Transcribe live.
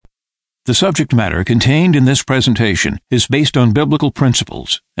The subject matter contained in this presentation is based on biblical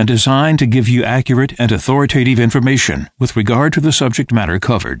principles and designed to give you accurate and authoritative information with regard to the subject matter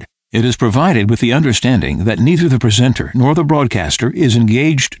covered. It is provided with the understanding that neither the presenter nor the broadcaster is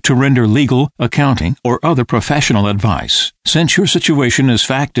engaged to render legal, accounting, or other professional advice. Since your situation is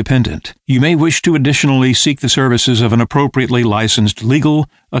fact-dependent, you may wish to additionally seek the services of an appropriately licensed legal,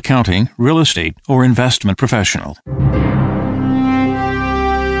 accounting, real estate, or investment professional.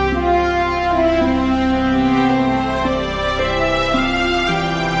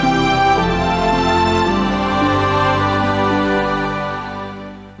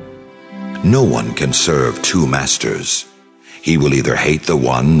 No one can serve two masters. He will either hate the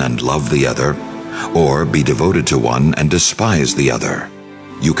one and love the other, or be devoted to one and despise the other.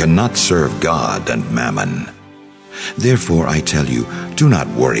 You cannot serve God and mammon. Therefore, I tell you, do not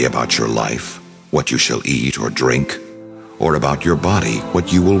worry about your life, what you shall eat or drink, or about your body,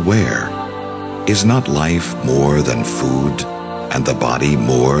 what you will wear. Is not life more than food, and the body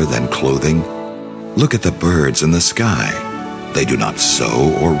more than clothing? Look at the birds in the sky. They do not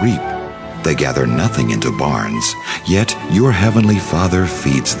sow or reap. They gather nothing into barns, yet your heavenly Father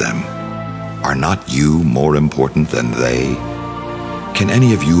feeds them. Are not you more important than they? Can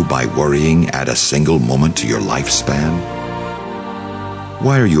any of you, by worrying, add a single moment to your lifespan?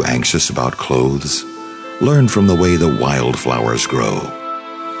 Why are you anxious about clothes? Learn from the way the wildflowers grow.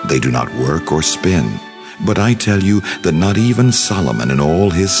 They do not work or spin, but I tell you that not even Solomon in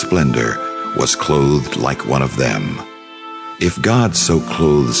all his splendor was clothed like one of them. If God so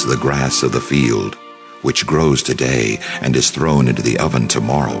clothes the grass of the field, which grows today and is thrown into the oven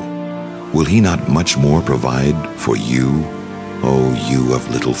tomorrow, will he not much more provide for you, O you of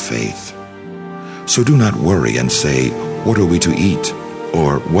little faith? So do not worry and say, what are we to eat?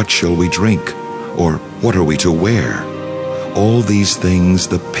 Or what shall we drink? Or what are we to wear? All these things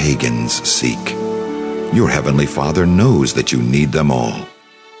the pagans seek. Your heavenly Father knows that you need them all.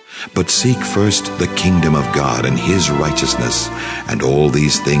 But seek first the kingdom of God and his righteousness, and all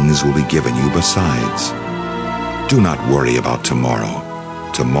these things will be given you besides. Do not worry about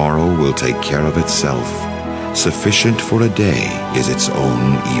tomorrow. Tomorrow will take care of itself. Sufficient for a day is its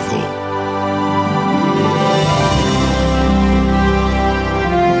own evil.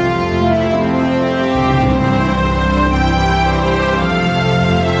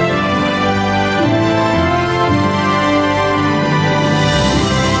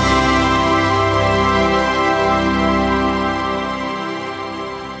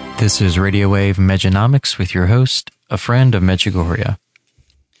 This is Radio Wave Mejanomics with your host, a friend of Medjugorje.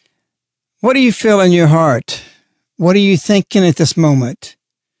 What do you feel in your heart? What are you thinking at this moment?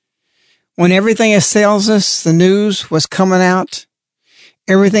 When everything assails us, the news, what's coming out,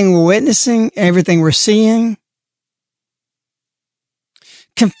 everything we're witnessing, everything we're seeing,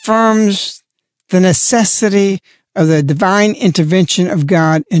 confirms the necessity of the divine intervention of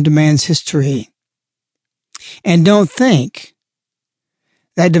God into man's history. And don't think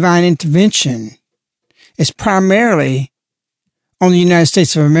that divine intervention is primarily on the United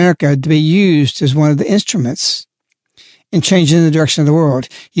States of America to be used as one of the instruments in changing the direction of the world.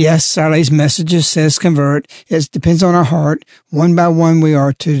 Yes, Our Lady's messages says convert. It depends on our heart. One by one we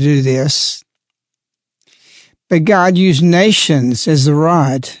are to do this. But God used nations as the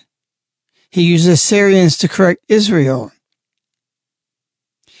rod. He used the Assyrians to correct Israel.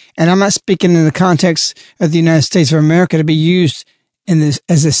 And I'm not speaking in the context of the United States of America to be used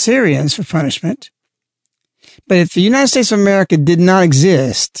as Assyrians for punishment. But if the United States of America did not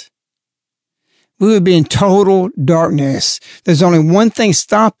exist, we would be in total darkness. There's only one thing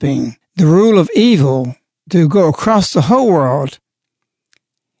stopping the rule of evil to go across the whole world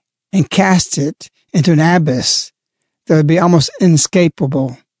and cast it into an abyss that would be almost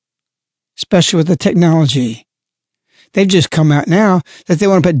inescapable, especially with the technology. They've just come out now that they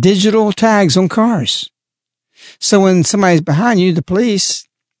want to put digital tags on cars. So when somebody's behind you, the police,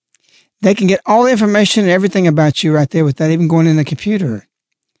 they can get all the information and everything about you right there without even going in the computer.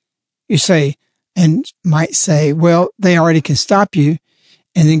 You say, and might say, well, they already can stop you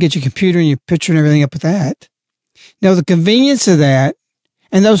and then get your computer and your picture and everything up with that. Now, the convenience of that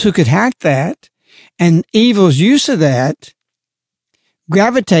and those who could hack that and evil's use of that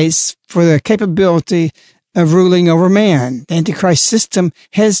gravitates for the capability of ruling over man. The Antichrist system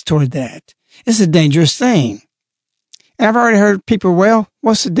heads toward that. It's a dangerous thing. And I've already heard people, well,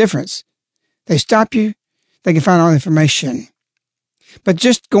 what's the difference? They stop you, they can find all the information. But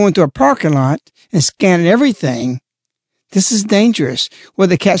just going through a parking lot and scanning everything, this is dangerous. Will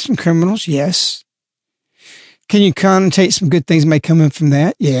they catch some criminals? Yes. Can you connotate some good things may come in from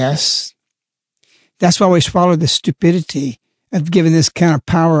that? Yes. That's why we swallow the stupidity of giving this kind of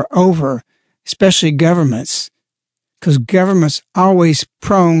power over, especially governments, because governments are always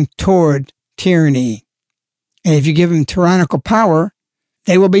prone toward tyranny. And if you give them tyrannical power,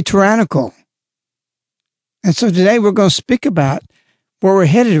 they will be tyrannical. And so today we're going to speak about where we're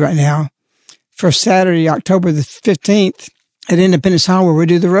headed right now for Saturday, October the 15th at Independence Hall, where we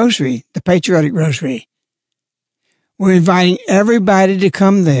do the rosary, the patriotic rosary. We're inviting everybody to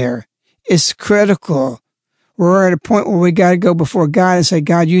come there. It's critical. We're at a point where we got to go before God and say,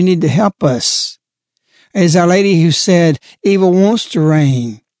 God, you need to help us. As our lady who said, evil wants to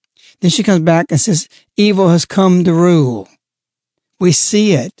reign. Then she comes back and says, evil has come to rule. We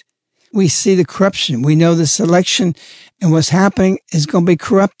see it. We see the corruption. We know this election and what's happening is going to be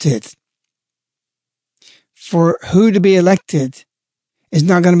corrupted. For who to be elected is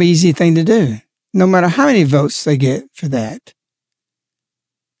not going to be an easy thing to do, no matter how many votes they get for that.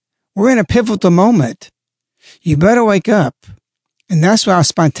 We're in a pivotal moment. You better wake up. And that's why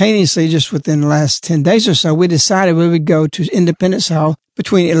spontaneously, just within the last 10 days or so, we decided we would go to Independence Hall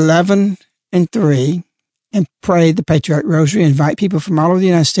between 11 and 3 and pray the Patriotic Rosary, invite people from all over the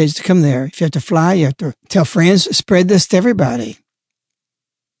United States to come there. If you have to fly, you have to tell friends, spread this to everybody.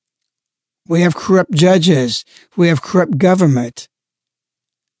 We have corrupt judges. We have corrupt government.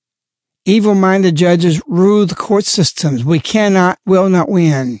 Evil-minded judges rule the court systems. We will not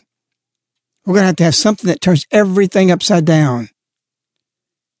win. We're going to have something that turns everything upside down.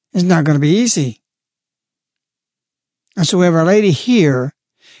 It's not going to be easy. And so we have Our Lady here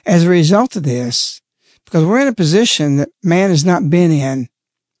as a result of this, because we're in a position that man has not been in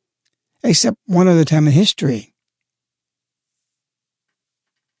except one other time in history.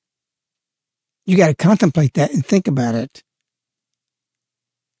 You got to contemplate that and think about it.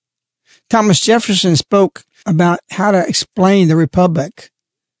 Thomas Jefferson spoke about how to explain the Republic,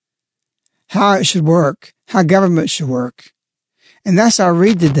 how it should work, how government should work. And that's our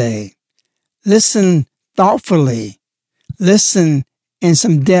read today. Listen thoughtfully. Listen in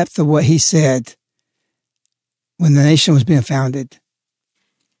some depth of what he said when the nation was being founded.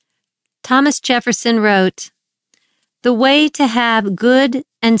 Thomas Jefferson wrote, "The way to have good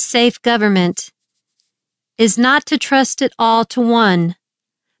and safe government is not to trust it all to one,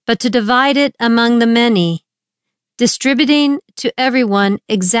 but to divide it among the many, distributing to everyone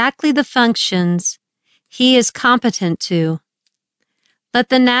exactly the functions he is competent to. Let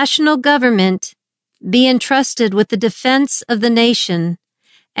the national government be entrusted with the defense of the nation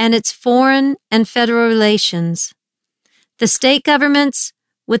and its foreign and federal relations, the state governments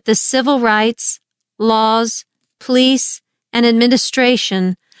with the civil rights, laws, police, and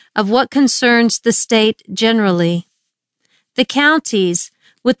administration of what concerns the state generally, the counties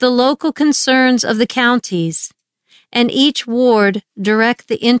with the local concerns of the counties, and each ward direct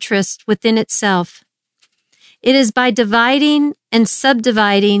the interest within itself. It is by dividing and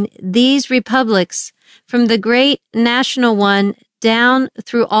subdividing these republics from the great national one down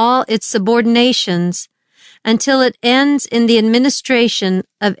through all its subordinations until it ends in the administration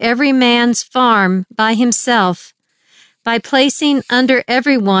of every man's farm by himself, by placing under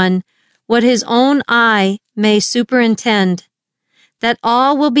everyone what his own eye may superintend, that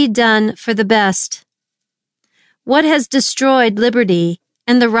all will be done for the best. What has destroyed liberty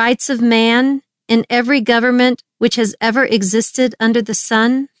and the rights of man in every government which has ever existed under the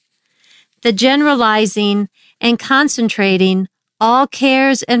sun? The generalizing and concentrating all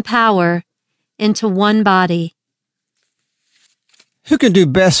cares and power into one body." Who can do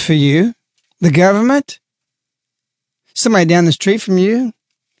best for you? The government? Somebody down the street from you?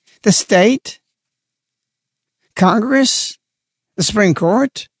 The state? Congress? The Supreme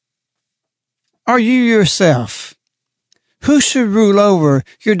Court? Or you yourself? Who should rule over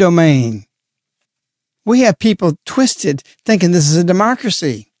your domain? We have people twisted thinking this is a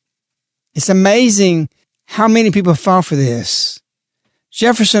democracy. It's amazing how many people fall for this.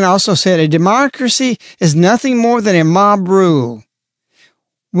 Jefferson also said a democracy is nothing more than a mob rule,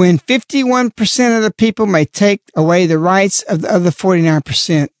 when 51% of the people may take away the rights of the other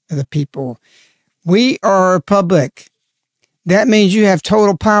 49% of the people. We are a republic. That means you have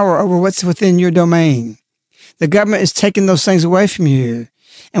total power over what's within your domain. The government is taking those things away from you.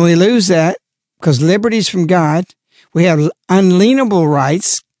 And we lose that because liberty is from God. We have unalienable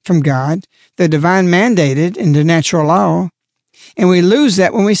rights from God. They're divine mandated in the natural law. And we lose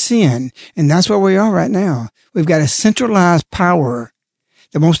that when we sin. And that's where we are right now. We've got a centralized power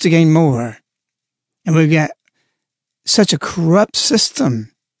that wants to gain more. And we've got such a corrupt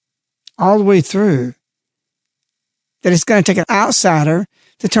system all the way through that it's going to take an outsider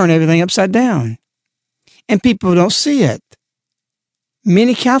to turn everything upside down. And people don't see it.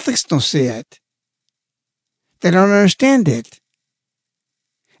 Many Catholics don't see it. They don't understand it.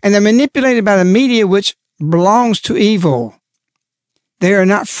 And they're manipulated by the media, which belongs to evil. They are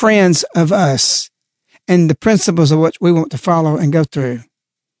not friends of us and the principles of what we want to follow and go through.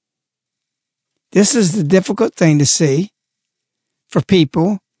 This is the difficult thing to see for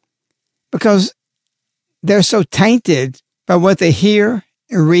people because they're so tainted by what they hear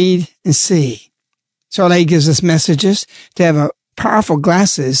and read and see. So Our Lady gives us messages to have powerful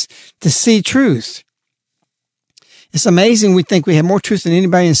glasses to see truth. It's amazing we think we have more truth than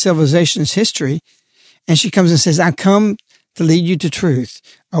anybody in civilization's history. And she comes and says, I come to lead you to truth.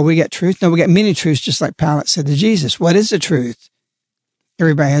 Oh, we got truth? No, we got many truths, just like Pilate said to Jesus. What is the truth?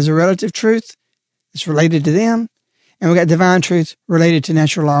 Everybody has a relative truth. It's related to them. And we got divine truth related to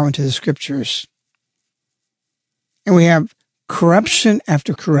natural law and to the scriptures. And we have corruption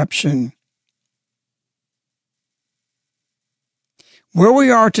after corruption. Where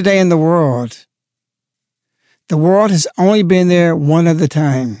we are today in the world has only been there one other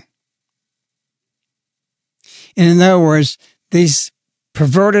time. And in other words, these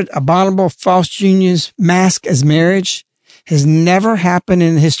perverted, abominable, false unions masked as marriage has never happened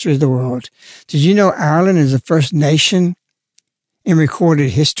in the history of the world. Did you know Ireland is the first nation in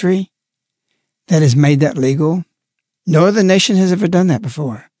recorded history that has made that legal? No other nation has ever done that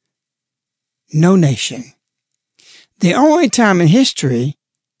before. No nation. The only time in history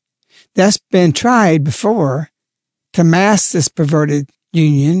that's been tried before to mask this perverted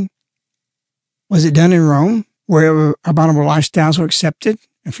union, was it done in Rome, where abominable lifestyles were accepted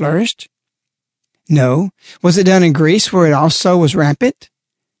and flourished? No. Was it done in Greece, where it also was rampant?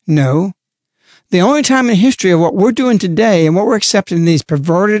 No. The only time in history of what we're doing today and what we're accepting these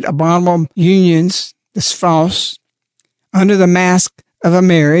perverted, abominable unions, this false, under the mask of a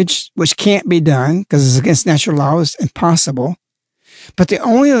marriage, which can't be done because it's against natural law, it's impossible. But the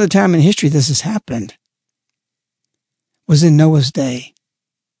only other time in history this has happened was in Noah's day.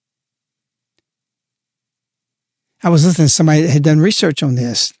 I was listening to somebody that had done research on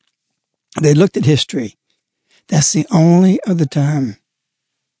this. They looked at history. That's the only other time.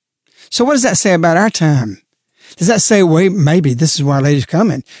 So what does that say about our time? Does that say, wait, maybe this is why Our Lady's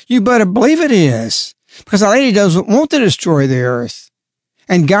coming? You better believe it is. Because Our Lady doesn't want to destroy the earth.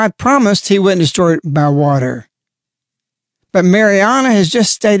 And God promised he wouldn't destroy it by water. But Mariana has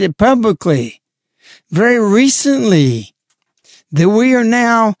just stated publicly, very recently, that we are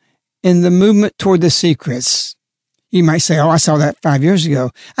now in the movement toward the secrets. You might say, oh, I saw that 5 years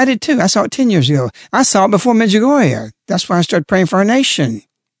ago. I did too. I saw it 10 years ago. I saw it before Medjugorje. That's why I started praying for our nation.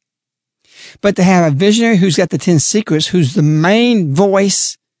 But to have a visionary who's got the 10 secrets, who's the main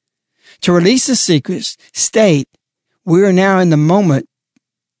voice to release the secrets, state, we are now in the moment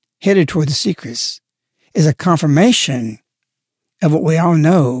headed toward the secrets, is a confirmation of what we all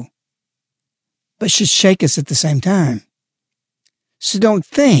know, but should shake us at the same time. So don't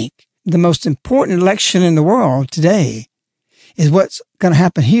think the most important election in the world today is what's going to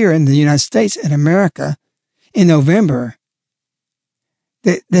happen here in the United States and America in November.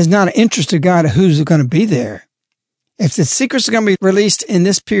 There's not an interest of God of who's going to be there. If the secrets are going to be released in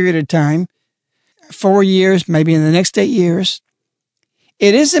this period of time, 4 years, maybe in the next 8 years,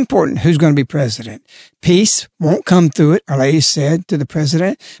 it is important who's going to be president. Peace won't come through it, Our Lady said to the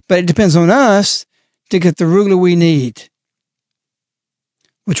president, but it depends on us to get the ruler we need,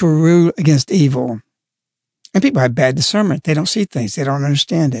 which will rule against evil. And people have bad discernment. They don't see things. They don't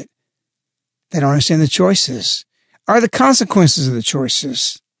understand it. They don't understand the choices or the consequences of the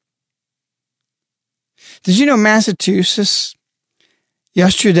choices. Did you know Massachusetts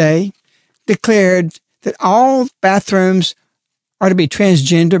yesterday declared that all bathrooms are to be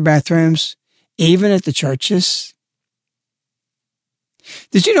transgender bathrooms, even at the churches?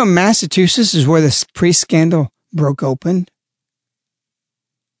 Did you know Massachusetts is where the priest scandal broke open?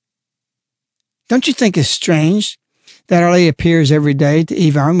 Don't you think it's strange that Our Lady appears every day to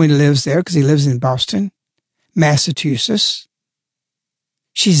Yvonne when he lives there, because he lives in Boston, Massachusetts?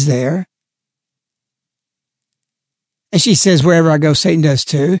 She's there. And she says, wherever I go, Satan does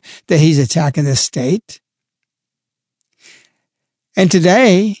too, that he's attacking this state. And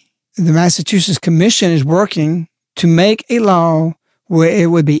today, the Massachusetts Commission is working to make a law where it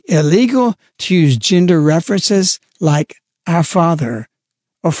would be illegal to use gender references like our father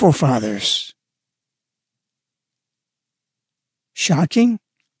or forefathers. Shocking?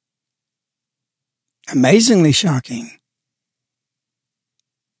 Amazingly shocking.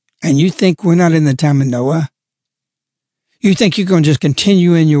 And you think we're not in the time of Noah? You think you're going to just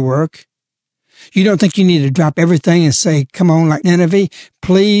continue in your work? You don't think you need to drop everything and say, come on, like Nineveh,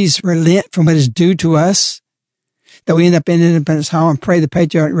 please relent from what is due to us? that we end up in Independence Hall and pray the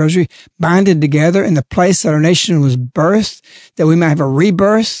Patriotic Rosary, binded together in the place that our nation was birthed, that we might have a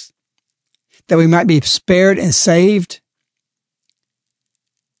rebirth, that we might be spared and saved.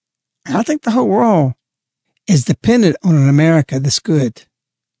 I think the whole world is dependent on an America that's good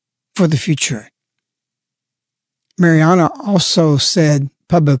for the future. Mariana also said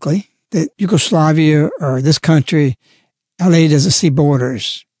publicly that Yugoslavia or this country, LA doesn't see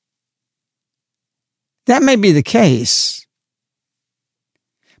borders. That may be the case,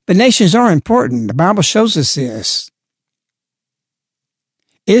 but nations are important. The Bible shows us this.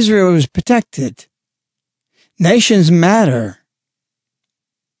 Israel is protected. Nations matter.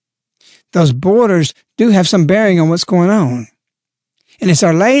 Those borders do have some bearing on what's going on. And it's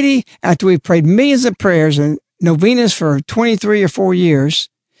Our Lady, after we've prayed millions of prayers and novenas for 23 or 4 years,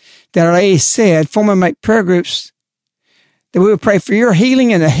 that Our Lady said, form and make prayer groups, that we would pray for your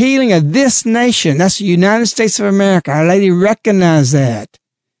healing and the healing of this nation. That's the United States of America. Our Lady recognized that.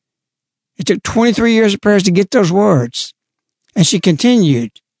 It took 23 years of prayers to get those words. And she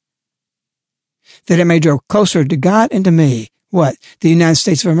continued that it may draw closer to God and to me. What? The United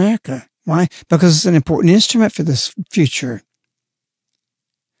States of America. Why? Because it's an important instrument for this future.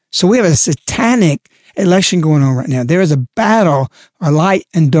 So we have a satanic election going on right now. There is a battle of light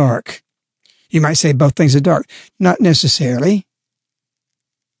and dark. You might say both things are dark. Not necessarily.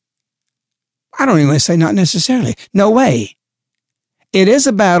 I don't even say not necessarily. No way. It is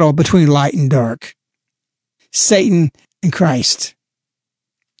a battle between light and dark. Satan and Christ.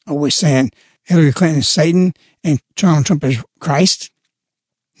 Are we saying Hillary Clinton is Satan and Donald Trump is Christ?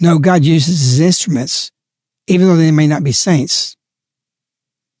 No, God uses his instruments, even though they may not be saints.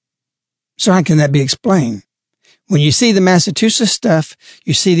 So how can that be explained? When you see the Massachusetts stuff,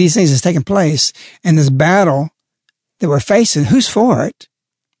 you see these things that's taking place, and this battle that we're facing, who's for it?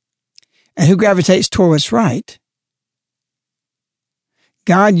 And who gravitates toward what's right?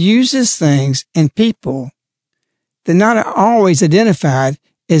 God uses things and people that not always identified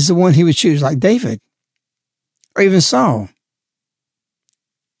as the one he would choose, like David, or even Saul.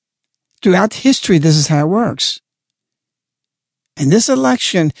 Throughout history, this is how it works. And this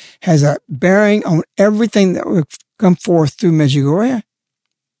election has a bearing on everything that will come forth through Medjugorje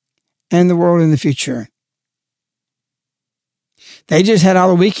and the world in the future. They just had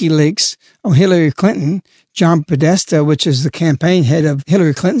all the WikiLeaks on Hillary Clinton. John Podesta, which is the campaign head of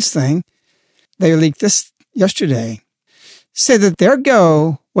Hillary Clinton's thing, they leaked this yesterday, said that their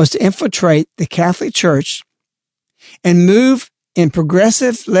goal was to infiltrate the Catholic Church and move in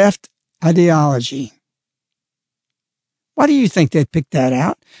progressive left ideology. Why do you think they'd pick that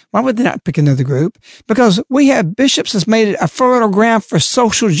out? Why would they not pick another group? Because we have bishops that's made it a fertile ground for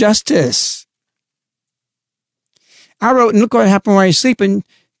social justice. I wrote, and look what happened while you're sleeping,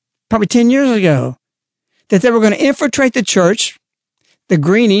 probably 10 years ago, that they were going to infiltrate the church, the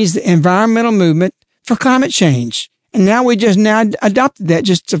greenies, the environmental movement for climate change. And now we just now adopted that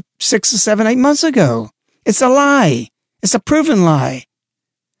just 6 or 7, 8 months ago. It's a lie. It's a proven lie.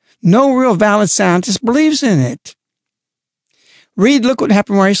 No real valid scientist believes in it. Read, look what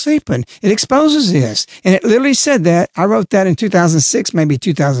happened while you're sleeping. It exposes this. And it literally said that. I wrote that in 2006, maybe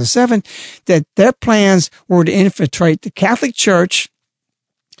 2007, that their plans were to infiltrate the Catholic Church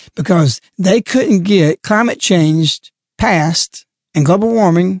because they couldn't get climate change passed and global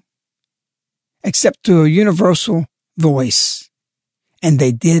warming except through a universal voice. And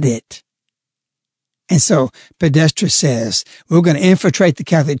they did it. And so Podesta says, we're going to infiltrate the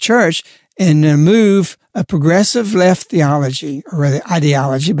Catholic Church and move a progressive left theology, or rather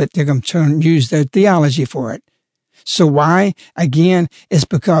ideology, but they're going to use their theology for it. So why? Again, it's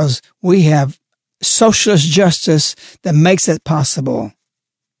because we have socialist justice that makes it possible.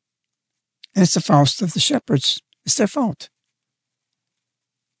 And it's the fault of the shepherds. It's their fault.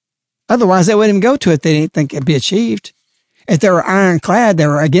 Otherwise, they wouldn't even go to it. They didn't think it'd be achieved. If they were ironclad, they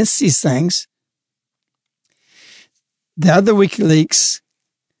were against these things. The other WikiLeaks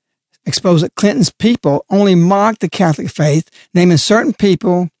exposed that Clinton's people only mocked the Catholic faith, naming certain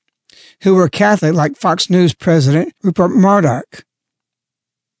people who were Catholic, like Fox News president Rupert Murdoch.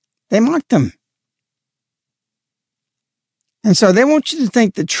 They mocked them. And so they want you to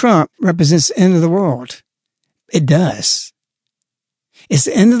think that Trump represents the end of the world. It does. It's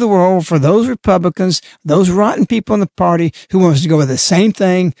the end of the world for those Republicans, those rotten people in the party who wants to go with the same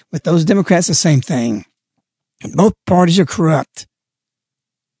thing, with those Democrats, the same thing. Both parties are corrupt.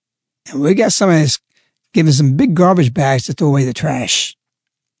 And we got somebody that's giving some big garbage bags to throw away the trash.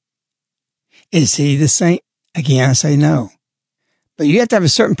 Is he the saint? Again, I say no. But you have to have a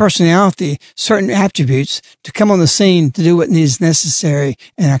certain personality, certain attributes to come on the scene to do what is necessary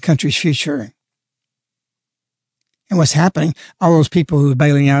in our country's future. And what's happening, all those people who are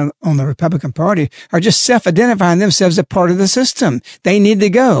bailing out on the Republican Party are just self-identifying themselves as part of the system. They need to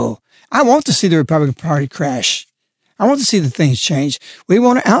go. I want to see the Republican Party crash. I want to see the things change. We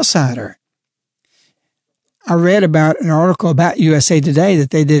want an outsider. I read about an article about USA Today that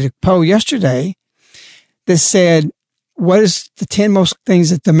they did a poll yesterday that said, what is the 10 most things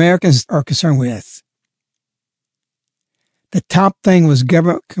that the Americans are concerned with? The top thing was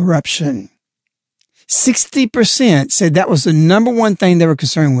government corruption. 60% said that was the number one thing they were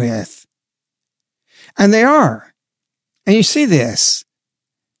concerned with. And they are. And you see this.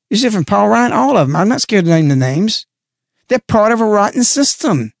 You see from Paul Ryan, all of them. I'm not scared to name the names. They're part of a rotten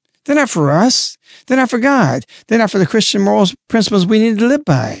system. They're not for us. They're not for God. They're not for the Christian morals principles we need to live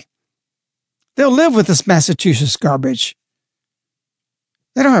by. They'll live with this Massachusetts garbage.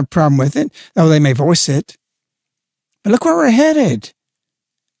 They don't have a problem with it, though they may voice it. But look where we're headed.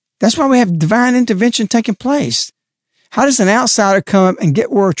 That's why we have divine intervention taking place. How does an outsider come up and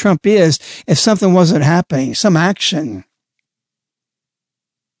get where Trump is if something wasn't happening, some action?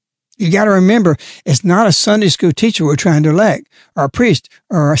 You got to remember, it's not a Sunday school teacher we're trying to elect, or a priest,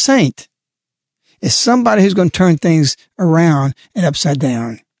 or a saint. It's somebody who's going to turn things around and upside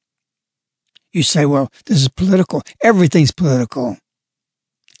down. You say, well, this is political. Everything's political.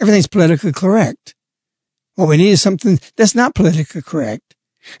 Everything's politically correct. What we need is something that's not politically correct.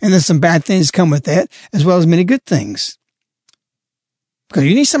 And there's some bad things come with that, as well as many good things. Because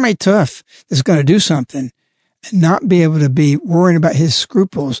you need somebody tough that's going to do something and not be able to be worrying about his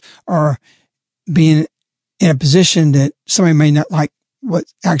scruples or being in a position that somebody may not like what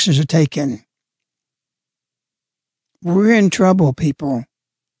actions are taken. We're in trouble, people.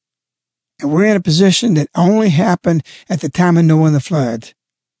 And we're in a position that only happened at the time of Noah and the flood.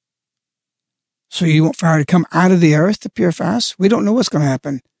 So you want fire to come out of the earth to purify us? We don't know what's going to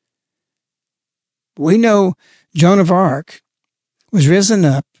happen. We know Joan of Arc was risen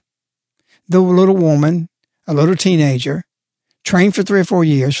up, the little woman, a little teenager, trained for 3 or 4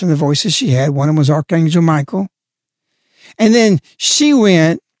 years from the voices she had. One of them was Archangel Michael. And then she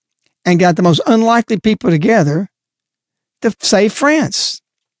went and got the most unlikely people together to save France.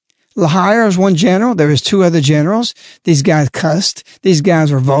 La Hire was one general. There was 2 other generals. These guys cussed. These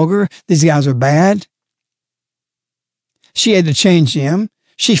guys were vulgar. These guys were bad. She had to change them.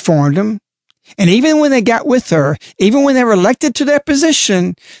 She formed them. And even when they got with her, even when they were elected to their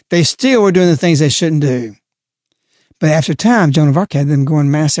position, they still were doing the things they shouldn't do. But after time, Joan of Arc had them going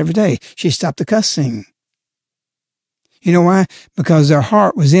mass every day. She stopped the cussing. You know why? Because their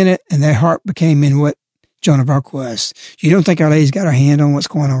heart was in it, and their heart became in what Joan of Arc was. You don't think Our Lady's got her hand on what's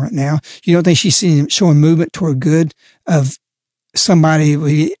going on right now? You don't think she's showing movement toward good of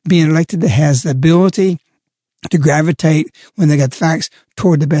somebody being elected that has the ability to gravitate when they got the facts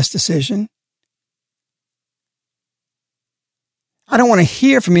toward the best decision? I don't want to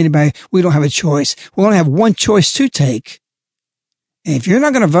hear from anybody, we don't have a choice. We only have one choice to take. And if you're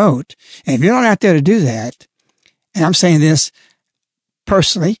not going to vote, and if you're not out there to do that, and I'm saying this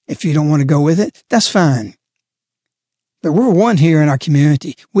personally, if you don't want to go with it, that's fine. But we're one here in our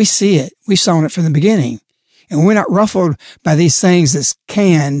community. We see it. We saw it from the beginning. And we're not ruffled by these things that's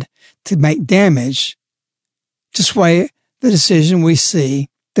canned to make damage to sway the decision we see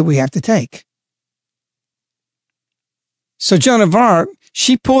that we have to take. So Joan of Arc,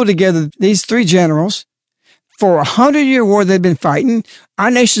 she pulled together these 3 generals for a 100-year war they've been fighting.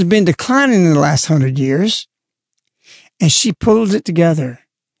 Our nation's been declining in the last 100 years. And she pulled it together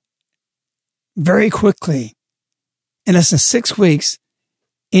very quickly. In less than 6 weeks,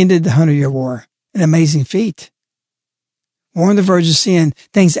 ended the 100-year war. An amazing feat. We're on the verge of seeing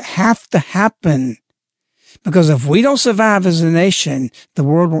things that have to happen. Because if we don't survive as a nation, the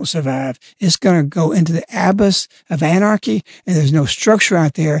world won't survive. It's going to go into the abyss of anarchy, and there's no structure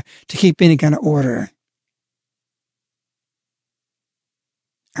out there to keep any kind of order.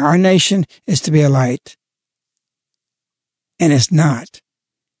 Our nation is to be a light. And it's not.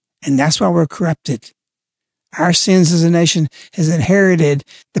 And that's why we're corrupted. Our sins as a nation has inherited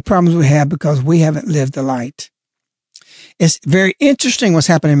the problems we have because we haven't lived the light. It's very interesting what's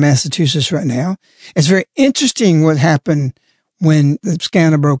happening in Massachusetts right now. It's very interesting what happened when the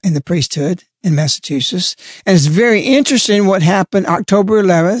scandal broke in the priesthood in Massachusetts. And it's very interesting what happened October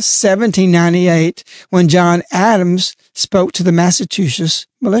 11th, 1798, when John Adams spoke to the Massachusetts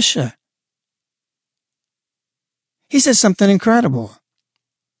militia. He said something incredible.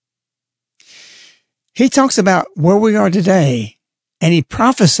 He talks about where we are today, and he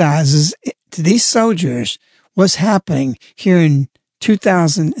prophesizes to these soldiers what's happening here in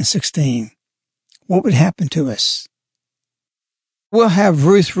 2016. What would happen to us? We'll have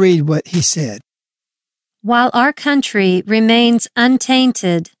Ruth read what he said. While our country remains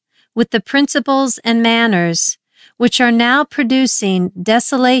untainted with the principles and manners which are now producing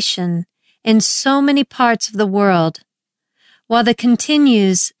desolation in so many parts of the world, while it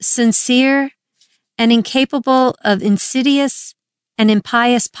continues sincere and incapable of insidious and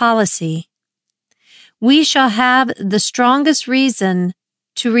impious policy, we shall have the strongest reason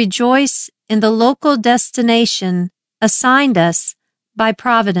to rejoice in the local destination assigned us by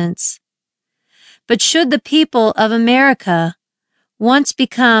Providence. But should the people of America once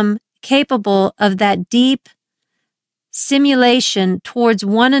become capable of that deep simulation towards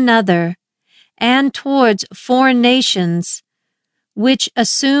one another and towards foreign nations, which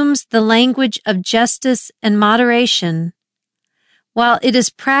assumes the language of justice and moderation, while it is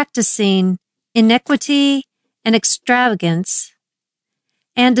practicing iniquity and extravagance,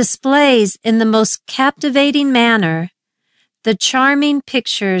 and displays in the most captivating manner the charming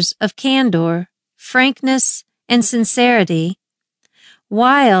pictures of candor, frankness, and sincerity,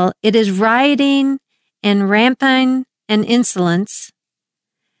 while it is rioting and rapine and insolence,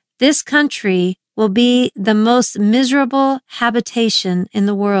 this country will be the most miserable habitation in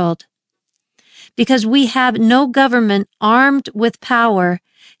the world, because we have no government armed with power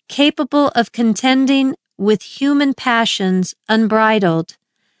capable of contending with human passions unbridled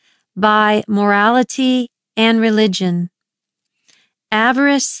by morality and religion.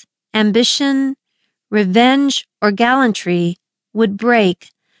 Avarice, ambition, revenge, or gallantry would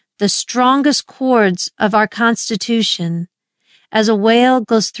break the strongest cords of our Constitution as a whale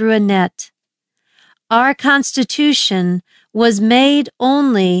goes through a net. Our Constitution was made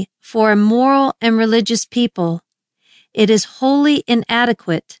only for a moral and religious people. It is wholly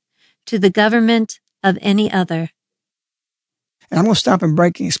inadequate to the government of any other. And I'm going to stop and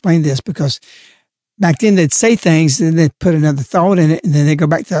break and explain this, because back then they'd say things and then they'd put another thought in it and then they go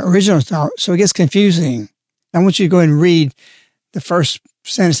back to the original thought. So it gets confusing. I want you to go ahead and read the first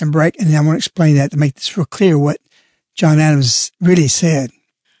sentence and break, and then I want to explain that to make this real clear what John Adams really said.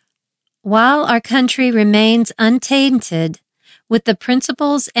 While our country remains untainted with the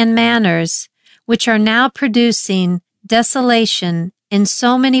principles and manners which are now producing desolation in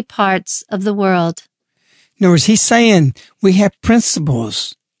so many parts of the world. In other words, he's saying we have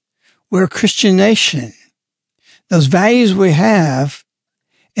principles. We're a Christian nation. Those values we have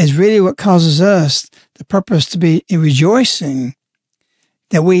is really what causes us the purpose to be rejoicing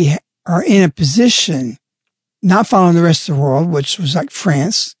that we are in a position, not following the rest of the world, which was like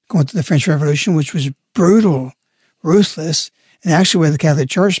France, going through the French Revolution, which was brutal, ruthless, and actually where the Catholic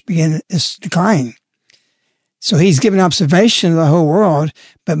Church began its decline. So he's giving observation of the whole world,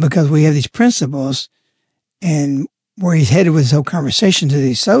 but because we have these principles and where he's headed with his whole conversation to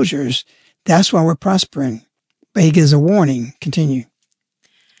these soldiers, that's why we're prospering. But he gives a warning. Continue.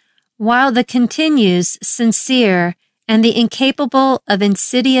 While the continues sincere and the incapable of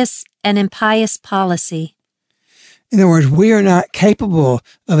insidious and impious policy. In other words, we are not capable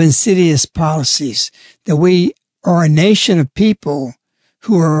of insidious policies, that we are a nation of people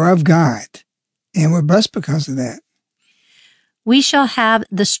who are of God, and we're blessed because of that. We shall have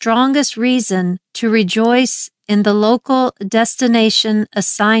the strongest reason to rejoice in the local destination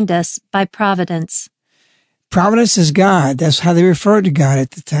assigned us by Providence. Providence is God. That's how they referred to God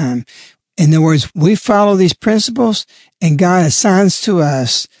at the time. In other words, we follow these principles, and God assigns to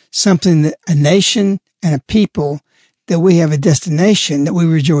us something, that a nation and a people, that we have a destination that we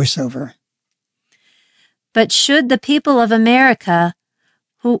rejoice over. But should the people of America,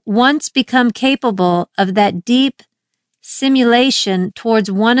 who once become capable of that deep simulation towards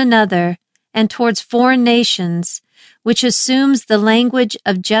one another and towards foreign nations, which assumes the language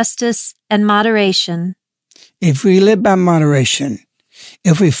of justice and moderation. If we live by moderation,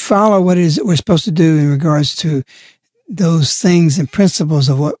 if we follow what it is that we're supposed to do in regards to those things and principles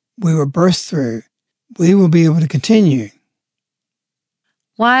of what we were birthed through, we will be able to continue.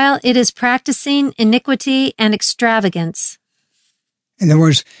 While it is practicing iniquity and extravagance. In other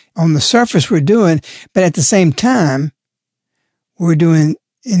words, on the surface we're doing, but at the same time, we're doing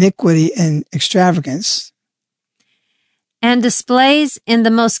iniquity and extravagance. And displays in the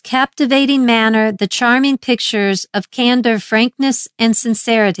most captivating manner the charming pictures of candor, frankness, and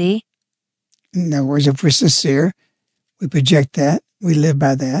sincerity. In other words, if we're sincere, we project that, we live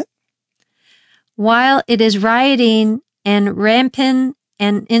by that. While it is rioting and rampant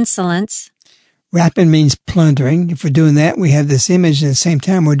and insolence. Rapine means plundering. If we're doing that, we have this image, and at the same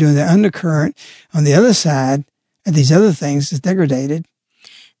time we're doing the undercurrent on the other side of these other things is degraded.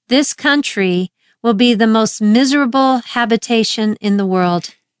 This country will be the most miserable habitation in the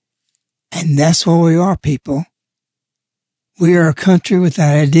world. And that's where we are, people. We are a country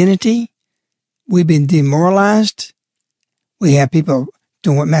without identity, we've been demoralized. We have people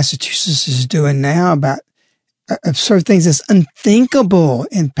doing what Massachusetts is doing now about absurd things that's unthinkable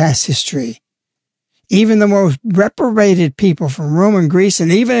in past history. Even the most reprobated people from Rome and Greece,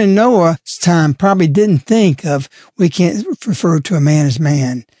 and even in Noah's time, probably didn't think of, we can't refer to a man as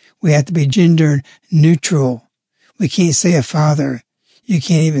man. We have to be gender neutral. We can't say a father. You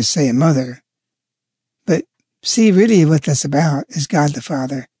can't even say a mother. But see, really what that's about is God the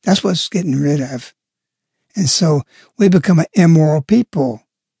Father. That's what's getting rid of. And so we become an immoral people.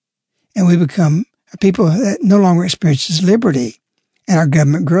 And we become a people that no longer experiences liberty. And our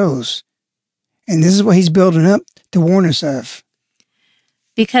government grows. And this is what he's building up to warn us of.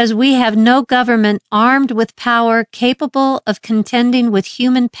 Because we have no government armed with power capable of contending with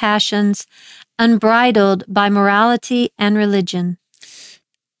human passions, unbridled by morality and religion.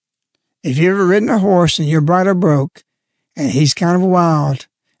 If you've ever ridden a horse and your bridle broke, and he's kind of wild,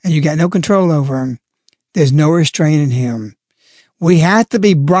 and you got no control over him, there's no restraining him. We have to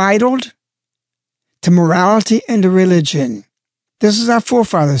be bridled to morality and to religion. This is our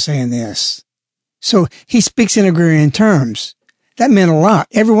forefathers saying this. So he speaks in agrarian terms. That meant a lot.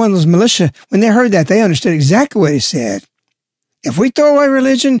 Every one of those militia, when they heard that, they understood exactly what he said. If we throw away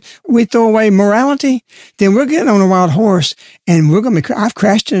religion, we throw away morality, then we're getting on a wild horse, and we're going to be, I've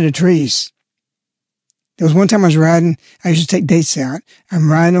crashed into trees. There was one time I was riding, I used to take dates out.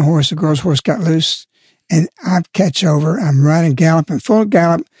 I'm riding a horse, a girl's horse got loose, and I catch over. I'm riding galloping, full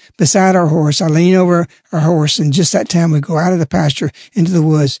gallop beside our horse. I lean over our horse, and just that time we go out of the pasture into the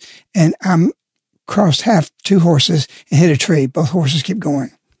woods, and I'm crossed two horses and hit a tree. Both horses keep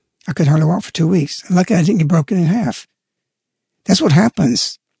going. I could hardly walk for 2 weeks. Luckily, I didn't get broken in half. That's what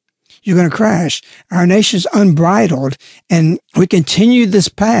happens. You're going to crash. Our nation's unbridled, and we continue this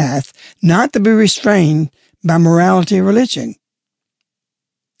path not to be restrained by morality or religion.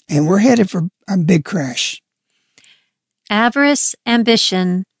 And we're headed for a big crash. Avarice,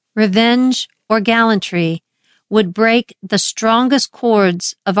 ambition, revenge, or gallantry would break the strongest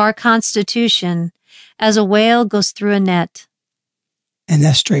cords of our Constitution as a whale goes through a net. And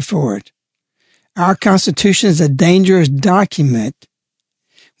that's straightforward. Our Constitution is a dangerous document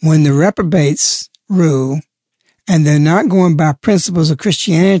when the reprobates rule, and they're not going by principles of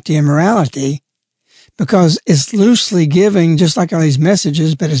Christianity and morality, because it's loosely giving, just like all these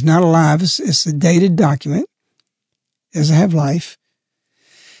messages, but it's not alive. It's a dated document. It doesn't have life.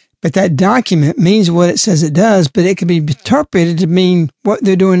 But that document means what it says it does, but it can be interpreted to mean what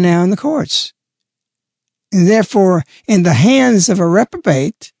they're doing now in the courts. And therefore, in the hands of a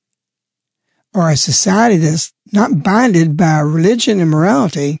reprobate, or a society that's not binded by religion and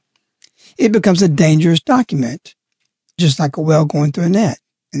morality, it becomes a dangerous document, just like a whale going through a net.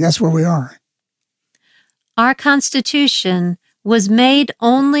 And that's where we are. Our Constitution was made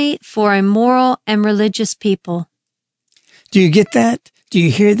only for a moral and religious people. Do you get that? Do you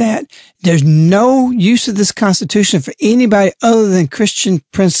hear that? There's no use of this Constitution for anybody other than Christian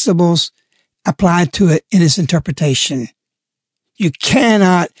principles applied to it in its interpretation. You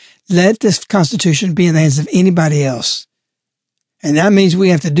cannot let this Constitution be in the hands of anybody else. And that means we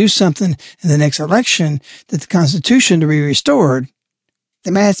have to do something in the next election that the Constitution to be restored.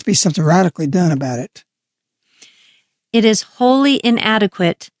 There may have to be something radically done about it. It is wholly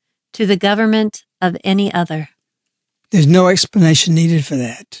inadequate to the government of any other. There's no explanation needed for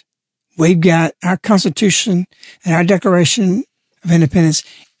that. We've got our Constitution and our Declaration of Independence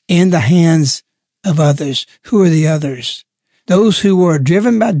in the hands of others. Who are the others? Those who are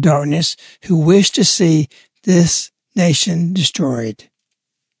driven by darkness, who wish to see this nation destroyed.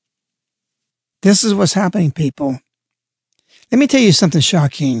 This is what's happening, people. Let me tell you something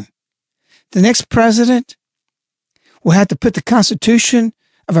shocking. The next president will have to put the Constitution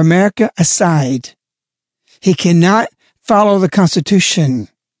of America aside. He cannot follow the Constitution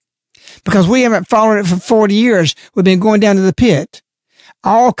because we haven't followed it for 40 years. We've been going down to the pit.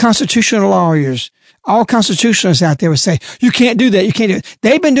 All constitutional lawyers, all constitutionalists out there would say, you can't do that, you can't do it.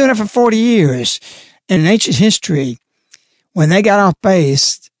 They've been doing it for 40 years. In ancient history, when they got off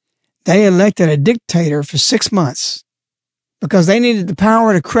base, they elected a dictator for 6 months because they needed the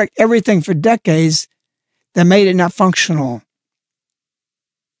power to correct everything for decades that made it not functional.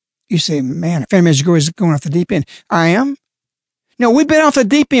 You say, man, Family is going off the deep end. I am? No, we've been off the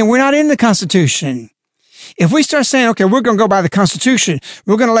deep end. We're not in the Constitution. If we start saying, okay, we're going to go by the Constitution,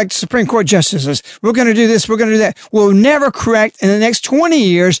 we're going to elect Supreme Court justices, we're going to do this, we're going to do that, we'll never correct in the next 20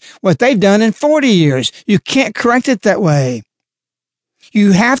 years what they've done in 40 years. You can't correct it that way.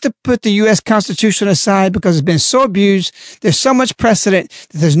 You have to put the U.S. Constitution aside because it's been so abused. There's so much precedent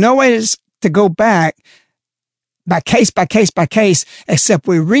that there's no way to go back by case, except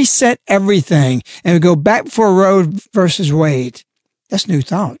we reset everything and we go back for Roe versus Wade. That's new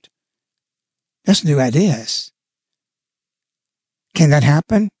thought. That's new ideas. Can that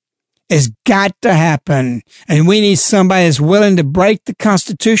happen? It's got to happen. And we need somebody that's willing to break the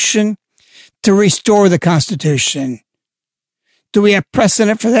Constitution to restore the Constitution. Do we have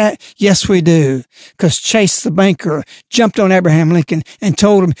precedent for that? Yes, we do. Because Chase the banker jumped on Abraham Lincoln and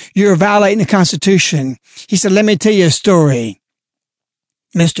told him, you're violating the Constitution. He said, let me tell you a story,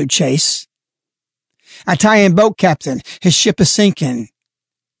 Mr. Chase. Italian boat captain, his ship is sinking.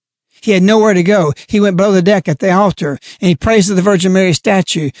 He had nowhere to go. He went below the deck at the altar and he prays to the Virgin Mary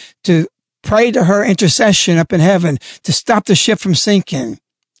statue to pray to her intercession up in heaven to stop the ship from sinking.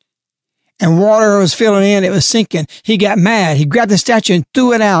 And water was filling in. It was sinking. He got mad. He grabbed the statue and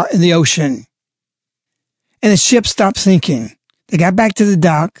threw it out in the ocean. And the ship stopped sinking. They got back to the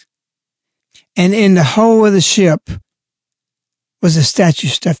dock. And in the hull of the ship was a statue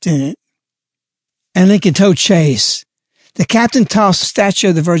stuffed in it. And Lincoln told Chase, the captain tossed the statue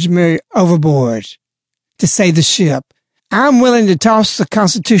of the Virgin Mary overboard to save the ship. I'm willing to toss the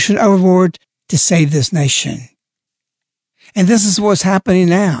Constitution overboard to save this nation. And this is what's happening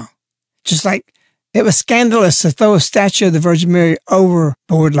now. Just like it was scandalous to throw a statue of the Virgin Mary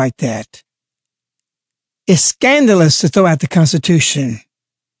overboard like that. It's scandalous to throw out the Constitution.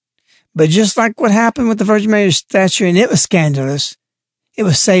 But just like what happened with the Virgin Mary statue, and it was scandalous, it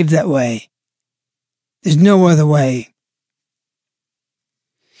was saved that way. There's no other way.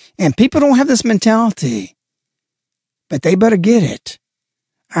 And people don't have this mentality. But they better get it.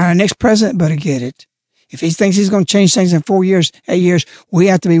 Our next president better get it. If he thinks he's going to change things in 4 years, 8 years, we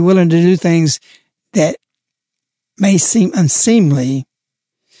have to be willing to do things that may seem unseemly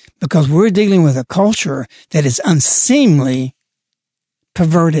because we're dealing with a culture that is unseemly,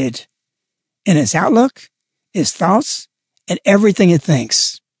 perverted in its outlook, its thoughts, and everything it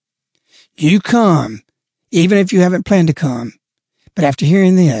thinks. You come, even if you haven't planned to come, but after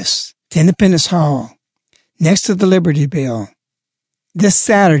hearing this, to Independence Hall, next to the Liberty Bell, this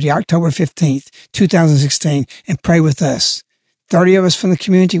Saturday, October 15th, 2016, and pray with us. 30 of us from the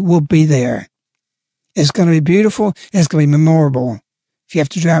community will be there. It's going to be beautiful. It's going to be memorable. If you have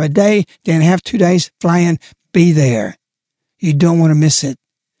to drive a day and a half, 2 days, fly in, be there. You don't want to miss it.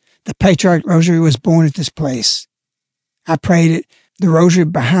 The Patriarch Rosary was born at this place. I prayed it, the Rosary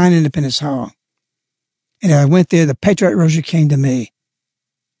behind Independence Hall. And as I went there, the Patriarch Rosary came to me.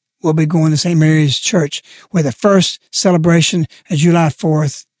 We'll be going to St. Mary's Church, where the first celebration of July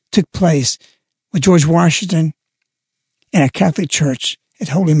 4th took place with George Washington in a Catholic church at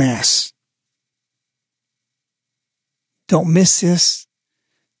Holy Mass. Don't miss this.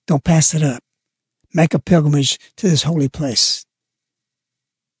 Don't pass it up. Make a pilgrimage to this holy place.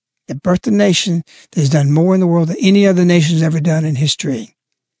 The birth of a nation that has done more in the world than any other nation has ever done in history.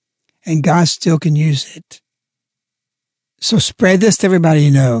 And God still can use it. So spread this to everybody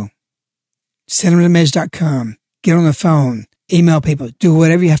you know. Send them to mej.com. Get on the phone. Email people. Do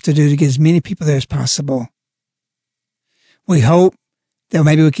whatever you have to do to get as many people there as possible. We hope that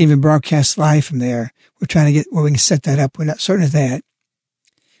maybe we can even broadcast live from there. We're trying to get where we can set that up. We're not certain of that.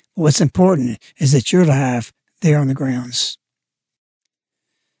 But what's important is that you're live there on the grounds.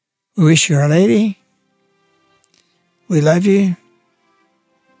 We wish you Our Lady. We love you.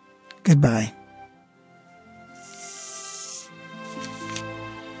 Goodbye.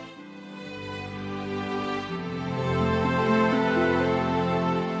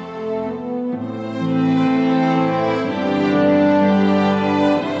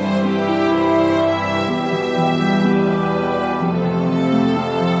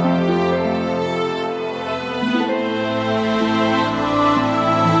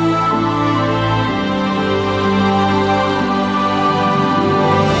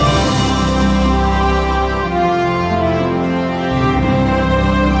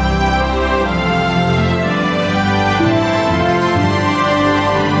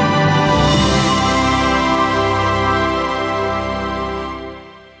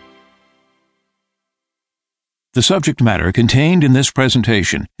 The subject matter contained in this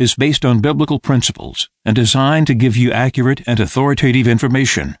presentation is based on biblical principles and designed to give you accurate and authoritative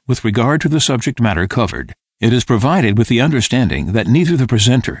information with regard to the subject matter covered. It is provided with the understanding that neither the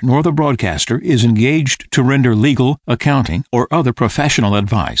presenter nor the broadcaster is engaged to render legal, accounting, or other professional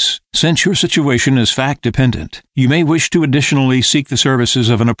advice. Since your situation is fact-dependent, you may wish to additionally seek the services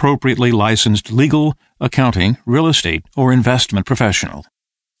of an appropriately licensed legal, accounting, real estate, or investment professional.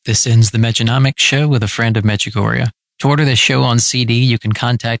 This ends the Mejanomics Show with a friend of Medjugorje. To order this show on CD, you can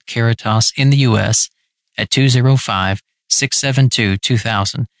contact Caritas in the U.S. at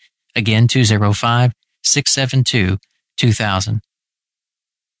 205-672-2000. Again, 205 672-2000.